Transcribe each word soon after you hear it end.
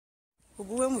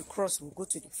When we cross, we'll go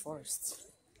to the forest.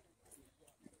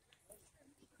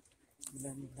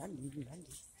 Where are we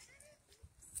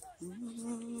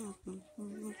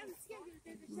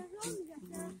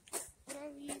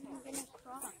even gonna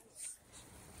cross?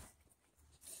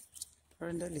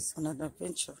 Apparently, it's another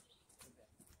venture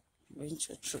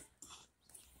trip.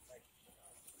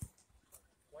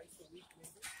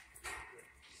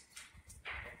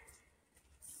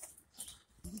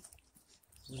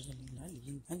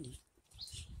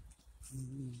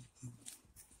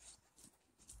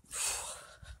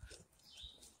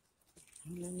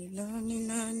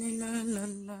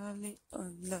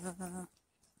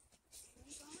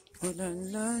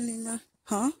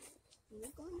 Huh? We're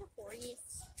going to forest.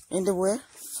 In the where?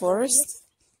 Forest?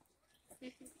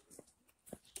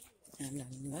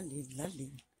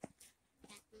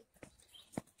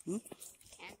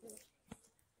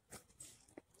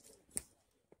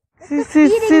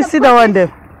 See that one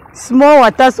there. Small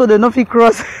water so they don't fit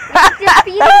cross. Just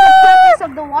feeding the purpose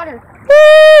of the water.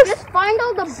 Just find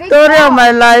all the big Story rocks. of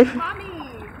my life.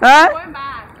 Mommy, huh? going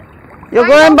back. You're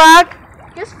going back?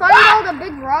 Just find all the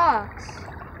big rocks.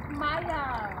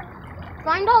 Maya.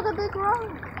 Find all the big rocks.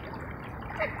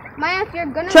 Maya, if you're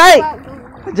gonna try. Go out,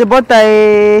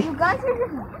 Jebotai. you guys are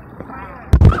just...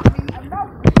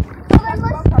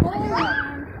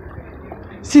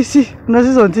 See. No,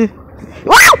 this one.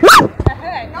 No.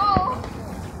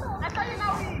 I thought you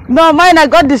know. No, mine, I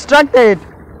got distracted.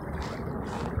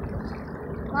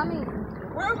 Mommy.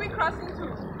 Where are we crossing to?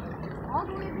 All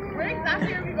the way there. Where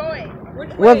exactly are we going?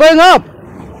 Which We're way? going up.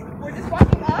 We're just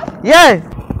walking up? Yeah.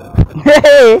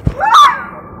 Hey.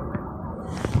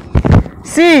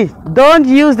 See, don't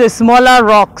use the smaller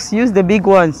rocks. Use the big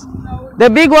ones. The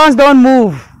big ones don't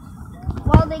move.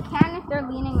 Well, they can if they're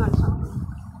leaning on something.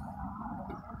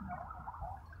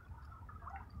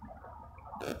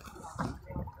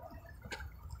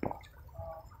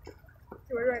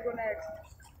 So where do I go next?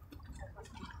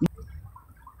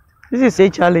 This is a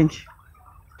challenge.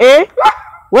 Eh?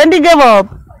 Wendy gave up.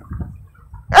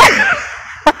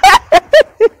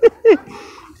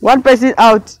 One person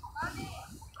out.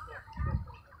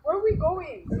 Where are we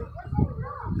going?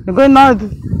 You're going out.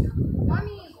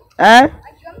 Mommy, Eh? I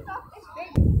jumped off this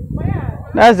big. Where?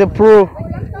 That's the pro. I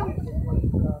jumped off this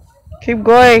big. Keep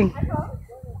going.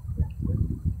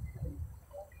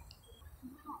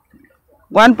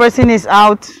 One person is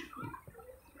out.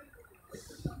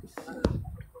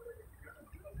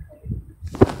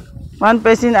 One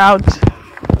person out. Well,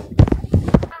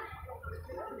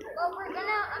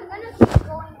 I'm gonna keep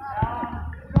going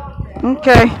up.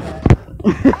 Okay.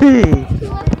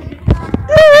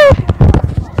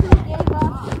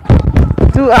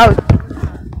 Two out.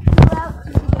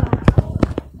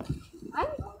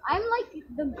 I'm like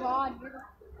the god.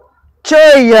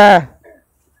 Choya.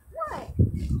 What?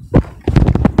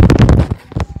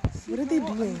 What are they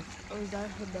doing? Oh, is that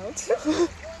her belt?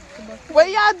 What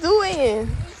y'all doing?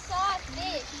 We saw a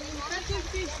fish. Catching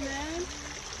fish, man.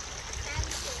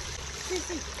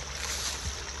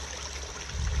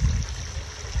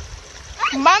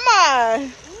 Mama!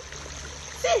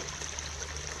 Fish.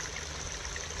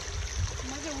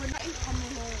 Mother, we're not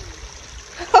coming home.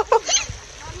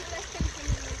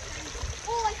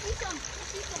 Oh, I see some. I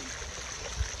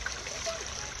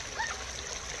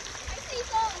see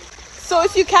some. So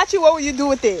if you catch it, what will you do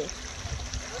with it? See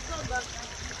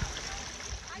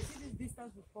this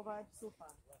distance we've covered so far.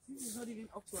 This is not even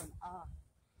up to an hour.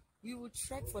 We will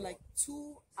trek for like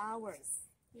 2 hours.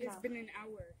 It's been an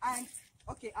hour. And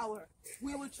okay, hour.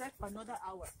 We will trek for another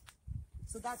hour.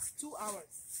 So that's 2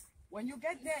 hours. When you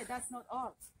get there, that's not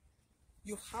all.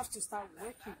 You have to start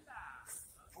working.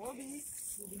 All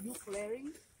these will be you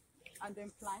clearing and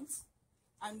then plant.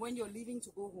 And when you're leaving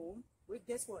to go home, wait,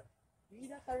 guess what? You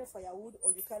either carry firewood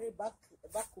or you carry back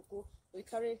cocoa or you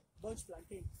carry bunch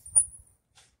plantain.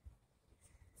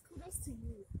 Kudos to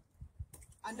you.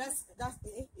 And that's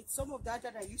it's some of that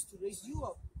I used to raise you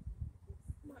up.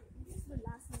 This is the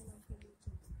last one I'm going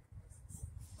to.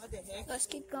 What the heck? Let's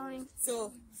keep going.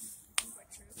 So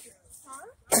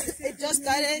it just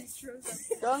started.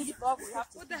 Don't give up. We have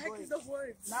to What the keep heck going. is the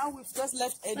word? Now we've just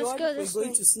left Edward. go We're this going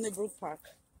way. to Snowbrook Park.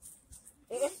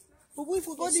 But if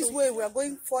we go this way, we are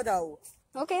going further.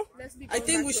 Okay. Let's be I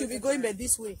think we should be going by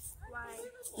this way.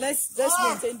 Let's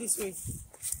maintain this way.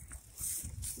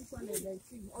 This one is like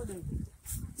all the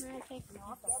Okay.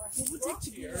 people take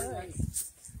chicken.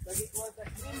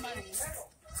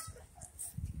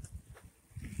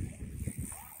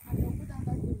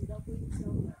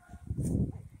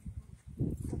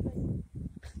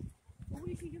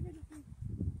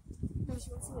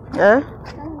 Yeah?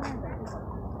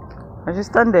 I just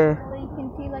stand there. So you can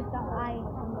see like the eye.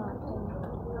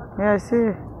 Yeah, I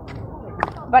see.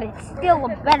 But it's still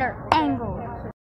a better angle.